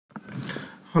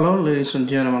Hello ladies and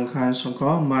gentlemen,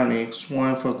 my name is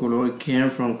Juan Faculo again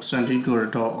from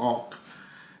santigura.org.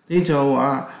 This is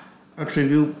our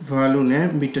attribute value ne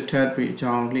meter tag pe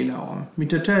chang li la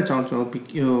meter tag chang cho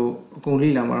kong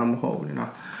li la ma ma ho na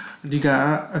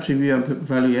diga attribute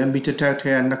value ya meter tag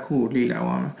the na khu li la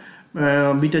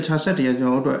wa meter chart set de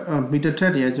cho meter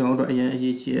tag de cho do ayan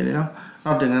ayi chi ye na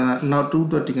နောက်တင်ကနောက်2အ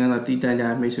တွက်တင်ကတည်တန်းကြ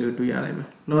မိတ်ဆွေတို့တွေ့ရလိမ့်မယ်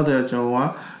။နောက်တော့ကျွန်တော်က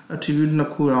attribute နှစ်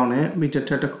ခုတောင်းနဲ့ meter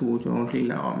tag တစ်ခုကိုကျွန်တော်လေ့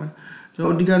လာအောင်မယ်။ကျွန်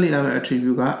တော်အဓိကလေ့လာမယ့်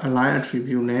attribute က align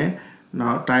attribute နဲ့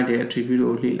နောက် title attribute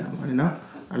ကိုလေ့လာမှာနော်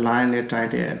။ align နဲ့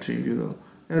title attribute ကို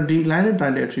အဲ့တော့ဒီ align နဲ့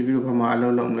title attribute ကိုဘာမှအလု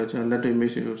ပ်လုပ်မလဲကျွန်တော်လက်တွေ့မိ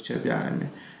တ်ဆွေတို့တစ်ချက်ပြရမ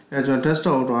ယ်။အဲ့ကျွန်တော်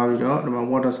desktop ကိုတွားပြီးတော့ဒီမှာ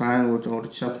water sign ကိုကျွန်တော်တ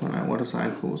စ်ချက်ဖွင့်လိုက် water sign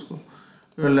course ကို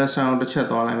ပြီးတော့ lesson ကိုတစ်ချက်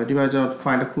သွားလိုက်မယ်။ဒီမှာကျွန်တော်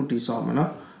file တစ်ခုတည်ဆောက်မယ်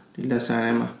နော်။ဒီ lesson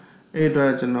ထဲမှာအဲ့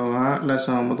တော့ကျွန်တော်က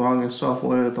lesson မသွားခင်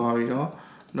software ကိုသွားပြီးတော့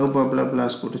notepad++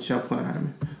 ကိုတစ်ချက်ဖွင့်လိုက်မ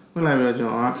ယ်ဖွင့်လိုက်ပြီးတော့ကျွ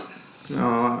န်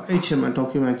တော်ကHTML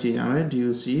document ကြည့်ရမယ်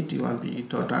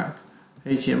doc.d1pe.type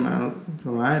HTML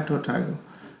ပြောလိုက် .type ကို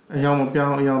အကြောင်းပြော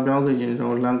င်းစေခြင်းကျွန်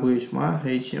တော် language မှာ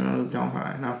HTML လို့ပြောင်းထား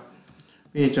လိုက်နော်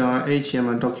ပြီးကျွန်တော်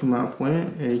HTML document ဖွင့်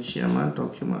HTML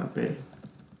document ပဲ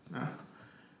နော်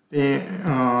ပြီး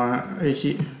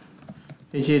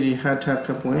HTML header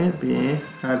ဖွင့်ပြီး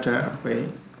header ပဲ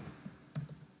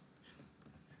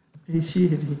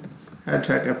HTML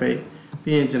header အပိတ်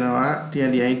ပြီးရင်ကျွန်တော်က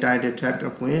TNDI title tag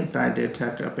အဖွင့် title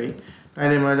tag အပိတ်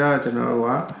title မှာကျတော့ကျွန်တော်တို့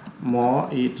က more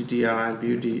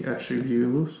beauty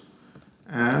attributes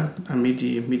and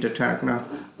meter tag နော်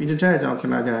meter tag အကြောင်းခ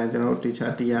ဏကြာရင်ကျွန်တော်တို့တ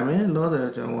ခြားသိရမယ်လို့ဆို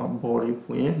တော့ကျွန်တော်က body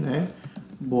ဖွင့်နဲ့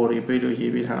body ပိတ်လို့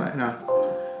ရေးပေးထားလိုက်နော်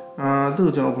သူ့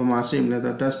ကျွန်တော်ဘာမှစိတ်မလဲ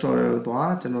ဆိုတော့ desktop ကို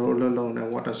သွားကျွန်တော်တို့လုံးနဲ့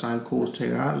water sign course တွေ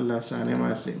က lesson ထဲမှာ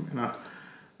စိတ်မယ်နော်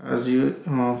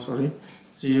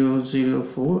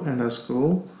004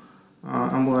 underscore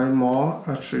I'm going more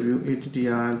attribute beauty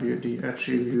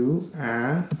attribute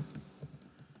and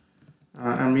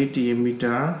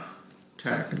meter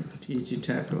tag tg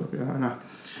tag လို့ပြောတာနော်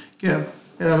ကဲ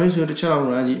အဲ့တော့မိတ်ဆွေတစ်ချက်လောက်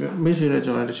လာကြည့်မိတ်ဆွေနဲ့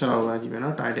ကျွန်တော်တစ်ချက်လောက်လာကြည့်မယ်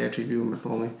နော် title attribute မ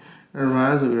တုံးဘူးအဲ့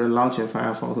run ဆိုပြီးတော့ launch in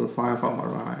Firefox ဆို Firefox မှာ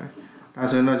run လိုက်ဒါ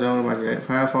ဆိုရင်တော့ကျွန်တော်တို့မှာကြည့်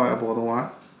Firefox အပေါ်တော့က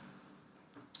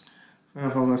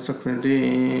Firefox security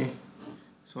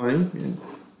sorry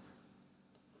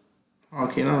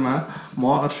okay နော်မှာ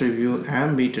more attribute and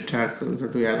meter tag လို့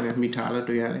တွေ့ရတယ် meter လို့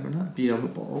တွေ့ရတယ်နော်အပြည့်တော့မ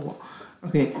ပေါ်ဘူးပေါ့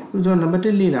okay အခုကျွန်တော် number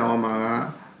 1လေ့လာအောင်မှာက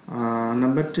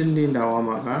number 1လေ့လာအောင်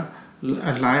မှာက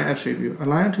align attribute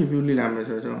လေ့လာမယ်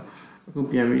ဆိုတော့ကျွန်တော်အခု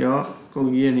ပြန်ပြီးတော့ကု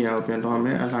တ်ရေးရဲ့နေရာကိုပြန်သွားမ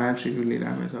ယ် align attribute လေ့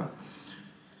လာမယ်ဆိုတော့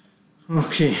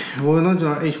okay ဘယ်တော့ကျွ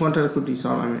န်တော် h1 tag ကိုတည်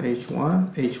ဆောက်လိုက်မယ်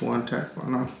h1 tag ပေါ့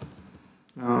နော်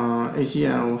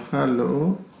h1 hello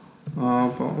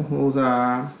ဟိုသာ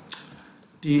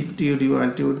today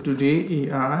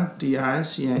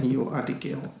articneo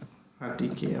article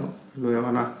လို့ရ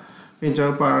ပါလားပြင်ကျွန်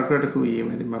တော် paragraph တစ်ခုရေးမ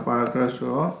ယ်ဒီမှာ paragraph ဆို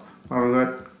တော့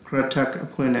paragraph tag အ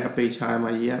ဖွင့်နဲ့အပိတ်ချား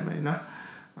မှာရေးရမယ်နော်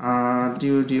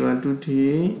today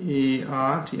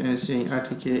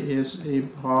article is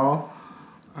about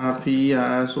a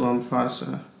one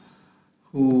person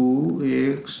who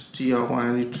is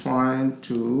trying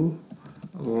to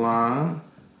learn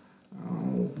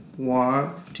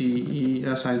what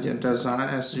design subject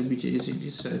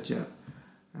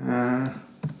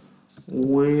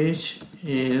which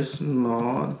is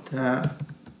not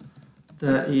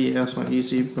the ES1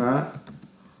 easy but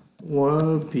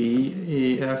will be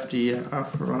AFD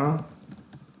after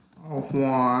of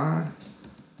one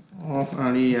of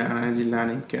earlier energy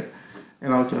learning kit အဲ့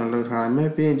တော့ကျွန်တော်လုပ်ထားမ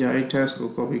ယ်ပြီးရင်ကျွန်တော် text ကို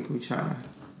copy ကူးချမယ်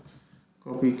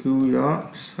copy ကူးရော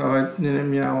နည်းန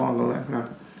ည်းများအောင်လုပ်လိုက်နော်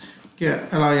ကဲ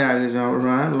အဲ့လောက်ရရင်ကျွန်တော်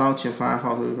run launch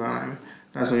Firefox ဆိုပြီးပြောလိုက်မယ်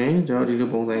ဒါဆိုရင်ကျွန်တော်ဒီလို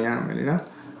ပုံစံရမယ်လေနော်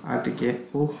article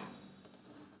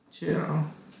ချေအောင်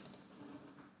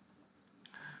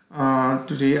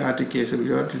today article ဆိုပြီး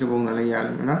တော့ဒီလိုပုံစံလေးရ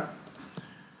လိမ့်မယ်နော်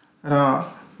အဲ့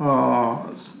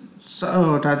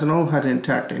တော့ဒါကျွန်တော် heading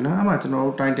tag တွေနော်အဲ့မှာကျွန်တော်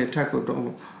တို့ title tag ကိုတုံး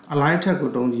align tag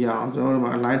ကိုတုံးကြည့်အောင်ကျွန်တော်တို့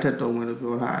မှာ align tag တုံးမယ်လို့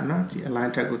ပြောထားတာနော်ဒီ align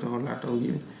tag ကိုကျွန်တော်လာတုံးကြ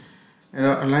ည့်အဲ့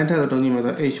တော့ align tag ကိုတုံးကြည့်မယ်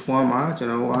ဆို h1 မှာကျွန်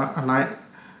တော်တို့က align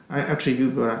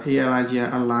attribute ပြောတာ align ကြီး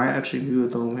align attribute ကို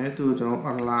တုံးမယ်သူ့ကိုကျွန်တော်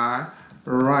align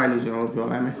right လို့ကျွန်တော်ပြော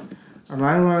လိုက်မယ်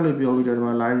align right လို့ပြောပြီးတော့ဒီ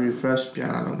မှာ line refresh ပြန်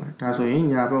လာလုပ်မယ်ဒါဆိုရင်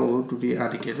ညာဘက်ကို today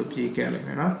article လို့ပြေးခဲ့လိုက်မ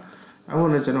ယ်နော်အခု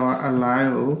လည်းကျွန်တော်က align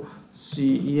ကို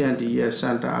CEND ရဲ့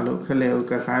center လို့ခက်လဲကို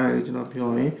ကတ်ခိုင်းမယ်လို့ကျွန်တော်ပြော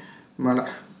ရင်ဒီမှာ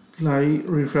line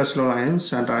refresh လုပ်လိုက်ရင်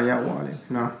center ရောက်သွားတယ်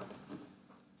နော်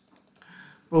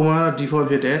ပုံမှန်တော့ default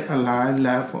ဖြစ်တဲ့ align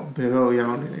left ဘယ်ဘက်ကိုရော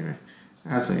က်နေလိမ့်မယ်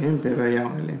အဲဆိုရင်ဘယ်ဘက်ရော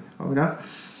က်နေလိမ့်မယ်ဟုတ်ပြီနော်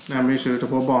နာမည်ဆို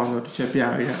တော့ဘောပေါအောင်ဆိုတစ်ချက်ပြရ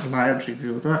align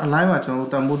attribute တော့ align မှာကျွန်တော်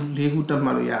တို့တန်ဖိုး၄ခုတက်မှ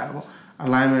တ်လို့ရတာပေါ့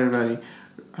alignment value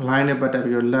align နဲ့ပတ်သက်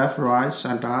ပြီးတော့ left right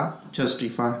center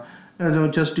justify အဲ့တော့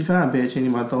justify အပဲအချိန်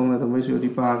ဒီမှာသုံးတယ်ဆိုမိတ်ဆွေဒီ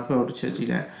paragraph တစ်ချက်ကြည့်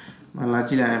လိုက်မလာ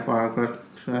ကြည့်လိုက်ရင် paragraph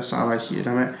စာပါရှိတယ်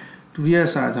ဒါပေမဲ့ဒုတိယ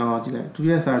စာကြောင်းကြည့်လိုက်ဒုတိ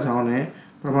ယစာကြောင်းနဲ့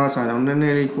ပထမစာကြောင်းနည်းန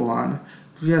ည်းလေးကွာတယ်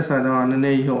ဒုတိယစာကြောင်းကနည်းန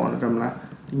ည်းရော့တယ်မလား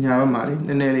ဒီညာဘက်မှာလေန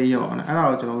ည်းနည်းလေးရော့တယ်အဲ့ဒါ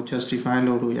ကိုကျွန်တော် justify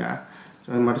လုပ်လို့ရတယ်ကျွ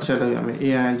န်တော်ဒီမှာတစ်ချက်လုပ်ရမယ်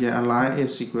align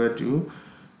is equal to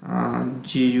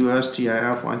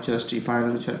GUSDIF1 justify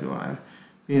လို့ချက်ပြောရတယ်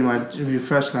ပြီးဒီမှာ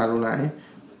refresh လာလို့လိုက်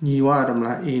ညီဝရတယ်မ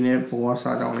လား A နဲ့ဘော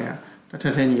စာကြောင်းလေးကတစ်ထ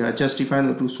က်ထဲညီက justify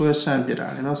လို့သူဆွဲဆန့်ပြတာ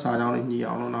လေနော်စာကြောင်းလေးညီ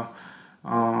အောင်လို့နော်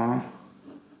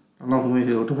နောက်ဘယ်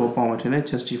လိုတော့ပေါ့မှထင်တယ်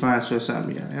justify ဆွဲဆန့်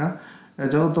မိရတယ်နော်အဲ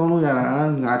ကျွန်တော်သုံးလို့ရတာ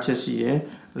၅ချက်ရှိရယ်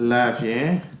left ရယ်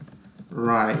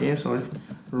right ရယ်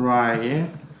right ရယ်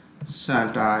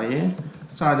center ရယ်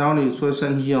စာကြောင်းတွေဆွဲဆ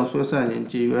န့်ညီအောင်ဆွဲဆန့်ရင်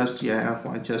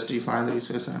GUSDIF1 justify လို့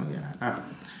ဆွဲဆန့်လို့ရတယ်အဲ့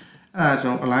ဒါကျွ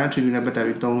န်တော် align attribute နဲ့ပတ်သက်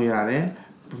ပြီးသုံးလို့ရတယ်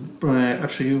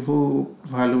attribute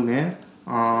value နဲ့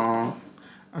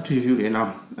attribute တွေနော်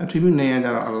attribute နဲ့ရကြ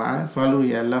တော့ align value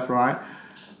ရ left right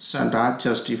center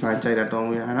justify ကြိုက်တာသုံး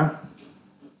လို့ရတယ်နော်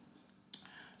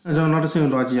အဲ့တော့နောက်တစ်ဆင့်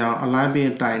တော့ကြည့်အောင် align ပြီး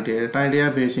တိုင်တယ်ကဘ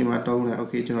ယ်အချိန်မှာသုံးလဲ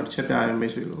okay ကျွန်တော်တစ်ချက်ပြရမိ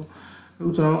တ်ဆွေကိုအခု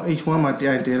ကျွန်တော် h1 မှာ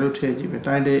တိုင်တယ်လို့ထည့်ကြည့်မယ်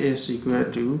တိုင်တယ် is equal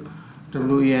to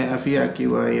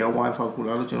WENFEQA y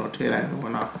formula လို့ကျွန်တော်ထည့်လိုက်မယ်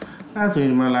ပေါ့နော်အဲ့ဆိုရ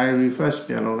င်ဒီမှာ like refresh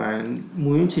ပြန်လုပ်လိုက်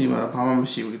မူရင်းချီမှာတော့ဘာမှမ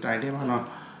ရှိဘူးတိုင်တယ်ပါနော်ဒါ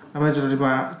ပေမဲ့ကျွန်တော်ဒီ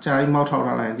မှာကြာကြီးမောက်ထောက်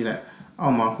ထားလိုက်ကြည့်လိုက်အော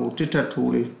က်မှာဟို tic-tac toe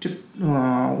လေး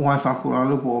y formula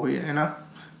လို့ပေါ်ပြီးတယ်နော်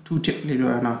two tip လေးပြော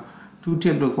ရနော် two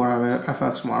tip လို့ခေါ်တာပဲ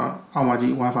fx မှာအောက်မှာ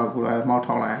ကြီး y formula မောက်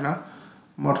ထောက်လိုက်နော်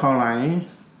မောက်ထောက်လိုက်ရင်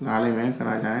လာလိမ့်မယ်ခ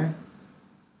ဏကြာရင်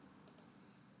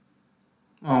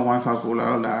y formula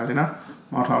လို့လာတယ်နော်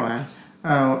မောက်ထောက်လိုက်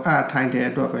အဲ့ထိုင်တဲ့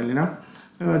အတွက်ပဲလေနော်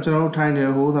အဲ့တော့ကျွန်တော်တို့ထိုင်တဲ့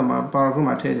ဟိုးသမှာ paragraph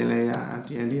မှာထည့်ခြင်းလဲရ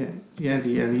TND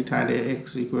ထိုင်တဲ့ x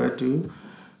equal to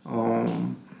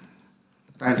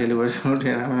တိုင်တယ်လို့ကျွန်တော်ထ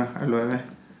ည့်တာမလားအဲ့လိုပဲ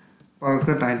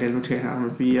paragraph တိုင်တယ်လို့ထည့်တာ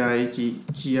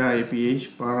PRAGPH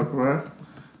paragraph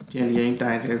TND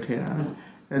တိုင်တယ်လို့ထည့်တာ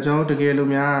အဲ့ကျွန်တော်တကယ်လို့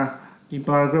များဒီ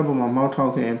paragraph ပေါ်မှာမောက်ထော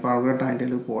က်ခဲ့ရင် paragraph တိုင်တယ်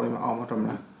လို့ပေါ်လိမ့်မယ်အောင်မတော်မ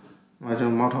လားကျွန်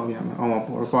တော်မောက်ထောက်ရမယ်အောင်မ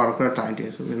ပေါ် paragraph တိုင်တ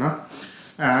ယ်ဆိုပြီးနော်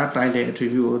တိုင်တဲ့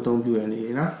attribute ကိုအသုံးပြုရနေ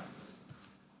နော်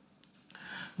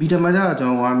meter မှာကျတော့ကျွ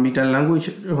န်တော်က meter language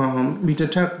meter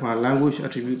tag မှာ language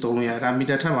attribute သုံးလို့ရတာ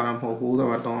meter tag မှာတော့မဟုတ်ဘူး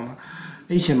တော့တောင်းမှာ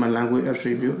HTML language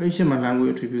attribute HTML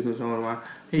language attribute ဆိုကျွန်တော်က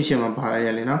HTML မှာပါလိုက်ရ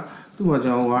လေနော်သူ့မှာကျွ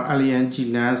န်တော်က lang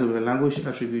ဆိုပြီး language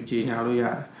attribute ကြီးညာလို့ရတ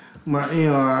ယ်ဥပမာ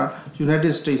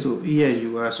United States ဆို ES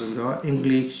ဆိုပြီးတော့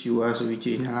English US ဆိုပြီး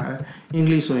ကြီးညာရတယ်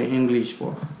English ဆိုရင် English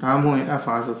ပေါ့ဒါမှမဟုတ်ရင်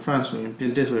FR ဆို France ဆိုရင်ပြ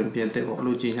င်သစ်ဆိုရင်ပြင်သစ်ပေါ့အဲ့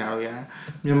လိုကြီးညာလို့ရတယ်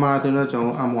မြန်မာဆိုတော့ကျွန်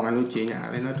တော် MY လို့ကြီးညာရ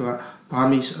တယ်နော်သူက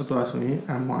Burmese အတွက်ဆိုရင်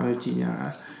MY လို့ကြီးညာရ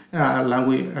တယ်အဲ့ဒါ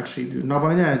language attribute နောက်ပို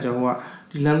င်းကျရင်ကျွန်တော်က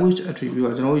ဒီ language attribute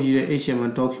ကကျွန်တော်ရေးတဲ့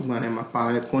HTML document ထဲမှာပါ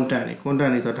တဲ့ content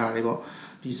တွေဆိုတာတွေပေါ့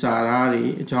ဒီစာသားတွေ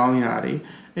အကြောင်းအရာတွေ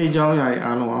အဲ့အကြောင်းအရာတွေ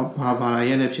အားလုံးကဘာလာရ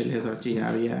က်နဲ့ဖြစ်လဲဆိုတော့ကြီးညာ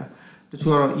ပေးရတ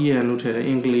ချို့ကတော့ EN လို့ထည့်တယ်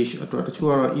English အတွက်တချို့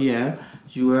ကတော့ EN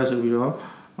US ဆိုပြီးတော့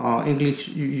English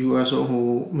US ဆိုဟို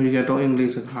American တော့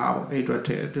English စကားပေါ့အဲ့အတွက်ထ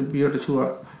ည့်ပြီးတော့တချို့က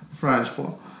French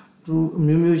ပေါ့သူအ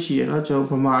မျိုးမျိုးရှိရเนาะကျွန်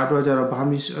တော်ဗမာအတွက်ကျတော့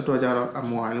Burmese အတွက်ကျတော့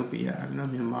MY လို့ပေးရတယ်เนาะ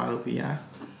မြန်မာလို့ပေးရတယ်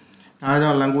ဒါ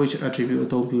ကြောင့် language attribute အ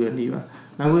သုံးပြုရနေပါ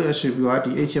language attribute က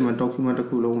ဒီ HTML document တစ်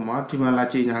ခုလုံးမှာဒီမှာလာ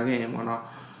ကြေညာခဲ့ရင်ပေါ့เนาะ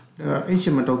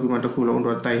HTML document တစ်ခုလုံးအ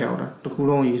တွက်တိုက်ရောက်တာတစ်ခု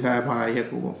လုံးရေးထားရပါလာရက်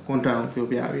ကိုပေါ့ content ကို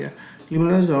ပြောပြပေးတာဒီမှာ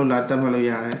လည်းကျွန်တော်လာတက်မှတ်လို့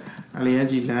ရတယ်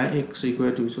lang x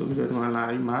equal to ဆိုပြီးတော့ဒီမှာလာ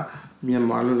ပြီးမှမြန်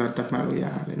မာလို့လာတက်မှတ်လို့ရ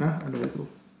တယ်နော်အဲ့လိုကို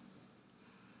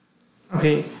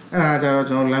okay အဲ့ဒါကြတော့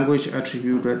ကျွန်တော် language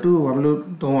attribute အတွက်သူ့ကိုဘာလို့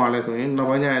သုံးရလဲဆိုရင်နောက်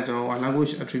ပိုင်းကျရင်ကျွန်တော်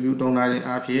language attribute သုံးထားခြင်း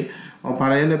အဖြစ်ဘာ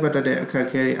လဲနဲ့ပတ်သက်တဲ့အခက်အ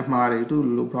ခဲတွေအမှားတွေသူ့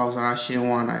လို browser ရှင်း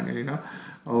သွားနိုင်တယ်လေနော်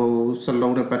ဟိုစ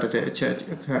လုံးနဲ့ပတ်သက်တဲ့အချက်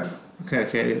အခက်အ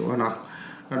ခဲတွေပေါ့နော်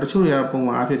တချို့တွေကပုံ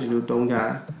မှန်အဖြစ်ဒီလိုသုံးကြတာ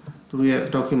သူတို့ရဲ့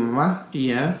document မှာ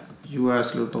EN US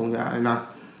လို့သုံးကြတယ်နော်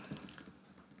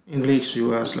English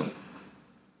US လို့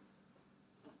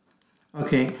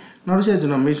okay နောက်တစ်ချက်ကျွ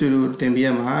န်တော်မိတ်ဆွေတို့တင်ပြရ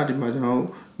မှာဒီမှာကျွန်တော်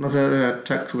နောက်ထပ်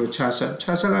tag to chart set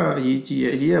ကတော့အရေးကြီး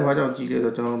ရဲ့အရေးကဘာကြောင့်ကြီးလဲဆို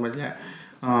တော့ကျွန်တော်မလက်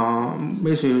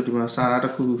မိတ်ဆွေတို့ဒီမှာစာသားတ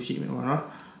စ်ခုရှိမယ်ပေါ့နော်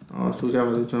ဆိုကြ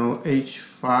ပါစို့ကျွန်တော်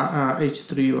H5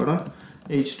 H3 ပေါ့နော်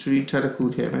H3 ထပ်တစ်ခု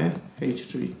ထည့်မယ်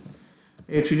H3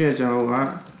 နဲ့ကျွန်တော်က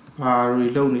ဘာတွေ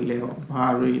လုပ်နေလဲပေါ့ဘာ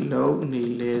တွေလုပ်နေ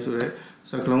လဲဆိုတော့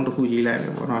စကလုံးတစ်ခုရေးလိုက်မ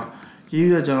ယ်ပေါ့နော်ရေး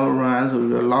ပြီးတော့ကျွန်တော် run ဆို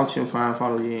ပြီးတော့ launching file ဖော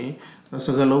က်လို့ရင်စ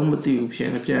ကလုံးမသိဘူးဖြစ်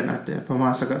နေပြန်လာတယ်ဘာမှ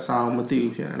စကစာအောင်မသိ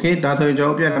ဘူးဖြစ်နေ okay ဒါဆိုရင်ကျွန်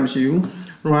တော်ပြန်တာမရှိဘူး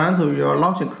run ဆိုပြီးတော့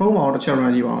launching chrome မှာတစ်ချက်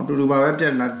run ကြည့်ပါအောင်တူတူပါပဲပြ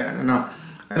န်လာတယ်နော်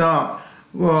အဲ့တော့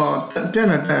ဟိုပြန်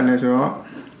လာတယ်ဆိုတော့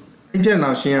အဲ့ပြန်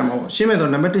လာရှင်းရမှာပေါ့ရှင်းမဲ့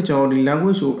တော့နံပါတ်1ကျွန်တော်ဒီ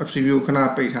language ကို attribute ကိုခဏ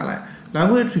ပိတ်ထားလိုက်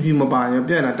language attribute မပါရင်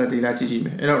ပြန်လာတက်သေးလားကြည့်ကြည့်မ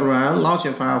ယ်အဲ့တော့ run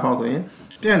launching file ဖောက်ဆိုရင်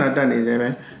ပြန်လာတက်နေသေးပဲ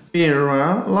ပြီးရင်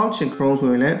run launching chrome ဆို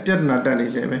ရင်လည်းပြဿနာတက်နေ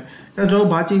သေးပဲအဲ့တော့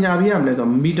ဘာကြီးညာပြရမလဲဆို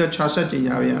တော့ meter charset ကြီး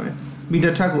ညာပြရမယ်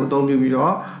meter tag ကိုအသုံးပြုပြီး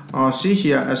တော့c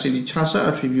std charset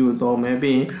attribute ကိုသုံးမယ်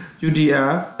ပြီးရင်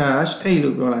udf-8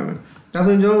 လို့ပြောလိုက်မယ်ဒါ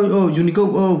ဆိုရင်ကျွန်တော်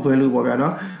Unicode value ပေါ့ဗျာ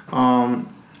နော်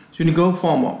Unicode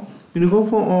form ပေါ့Unicode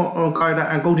form character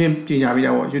encoding ပြင်ညာပြီး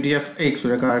တာပေါ့ UTF-8 ဆို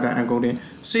တဲ့ character encoding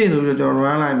စဆိုပြီးတော့ကျွန်တော်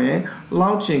run လိုက်မယ်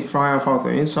launching Firefox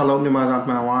ဆိုရင်စလုံးမြန်မာစာ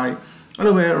မှန်သွားပြီအဲ့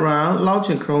လိုပဲ run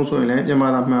launching Chrome ဆိုရင်လည်းမြန်မာ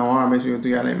စာမှန်သွားမယ်ဆိုပြီး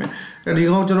တွေ့ရလိမ့်မယ်ဒီ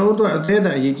ကောင်ကျွန်တော်တို့အသေး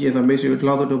အရေးကြီးဆိုမိတ်ဆွေတို့ဒီ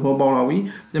လောက်တော့ပေါ်ပေါက်လာပြီ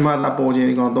မြန်မာစာပေါ်ခြင်း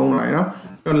ဒီကောင်သုံးလာတယ်နော်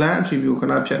တော့ land attribute ခ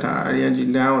ဏဖြတ်ထားအရင်ကြီး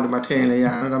land ကိုဒီမှာထည့်ရင်လည်းရ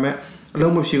တယ်ဒါပေမဲ့အ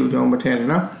လုံးမဖြစ်ဘူးကျွန်တော်မထည့်နဲ့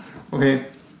နော် okay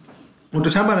ဟိုတ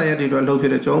ခြားဘာသာရပ်တွေအတွက်အလုံးဖြ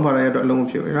စ်တယ်ကျွန်တော်ဘာသာရပ်အတွက်အလုံးမ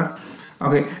ဖြစ်ဘူးနော်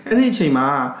okay အဲ့ဒီအချိန်မှာ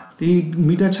ဒီ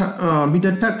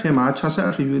meter tag ထဲမှာ charset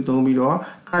attribute သုံးပြီးတော့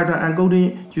character encoding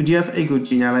UTF-8 ကို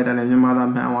ကြီးညာလိုက်တာနဲ့မြန်မာသား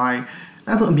မှန်သွားပြီ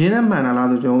အဲ့ဒါဆိုအမြဲတမ်းမှန်တာလား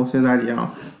ဆိုကျွန်တော်စဉ်းစားကြည့်အော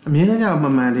င်အမြဲတမ်းကမ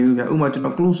မှန်သေးဘူးဗျဥပမာကျွန်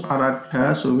တော် close order tag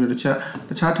ဆိုပြီးတော့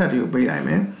တခြား tag တွေကိုပေးလိုက်မ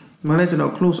ယ်ဒီမှာလည်းကျွန်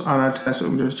တော် close order tag ဆို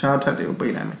ပြီးတော့တခြား tag တွေကို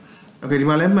ပေးလိုက်မယ် okay ဒီ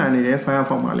မှာလည်းမှန်နေတယ်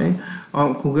Firefox မှာလည်း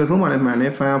Google Chrome မှာလည်းမှန်တ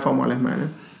ယ် Firefox မှာလည်းမှန်တယ်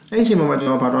အဲ့ဒီအချိန်မှာကျွန်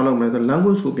တော်ဘာတော့လုပ်မလဲဆို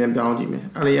language ကိုပြန်ပြောင်းကြည့်မယ်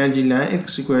lang x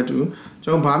equal to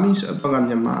ကျွန်တော် Burmese အတော့က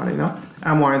မြန်မာလေနော်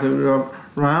my ဆိုပြီးတော့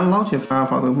run launching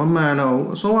Firefox ဆိုမမှန်တော့ဘူး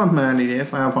အစိုးရမှန်နေတယ်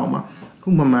Firefox မှာခု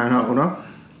မမှန်တော့ဘူးเนาะ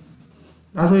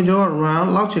ဒါဆိုရင်ကျွန်တော် run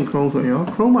launching Chrome ဆိုရင်ရော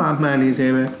Chrome မှာမှန်နေ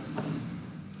သေးပဲ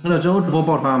အဲ့တော့ကျွန်တော်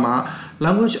ပေါ်ထားမှာ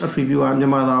language attribute ကမြ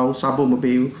န်မာသားကို support မ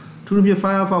ပေးဘူးသူတို့ပြ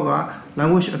Firefox က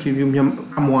language attribute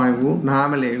my ကိုနား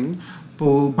မလဲဘူး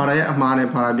ပိုဘာသာရဲ့အမှားနဲ့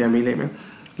ဘာသာပြန်ပေးလိုက်မယ်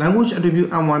language attribute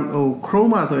my Chrome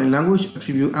မှာဆိုရင် language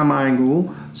attribute my ကို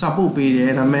support ပေးတ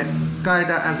ယ်ဒါပေမဲ့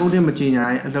character encoding မကြီးညာ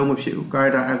ရင်အလုံးမဖြစ်ဘူး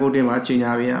character encoding မှာကြီး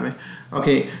ညာပေးရမယ်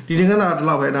okay ဒီတင်ကန်းစာတော့ဒီ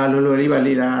လောက်ပဲဒါလွယ်လွယ်လေးပါ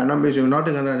လေ့လာเนาะမျိုးစုံနောက်တ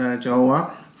င်ကန်းစာကျကျွန်တော်က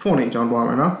font တွေအကြောင်းတွားမ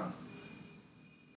ယ်เนาะ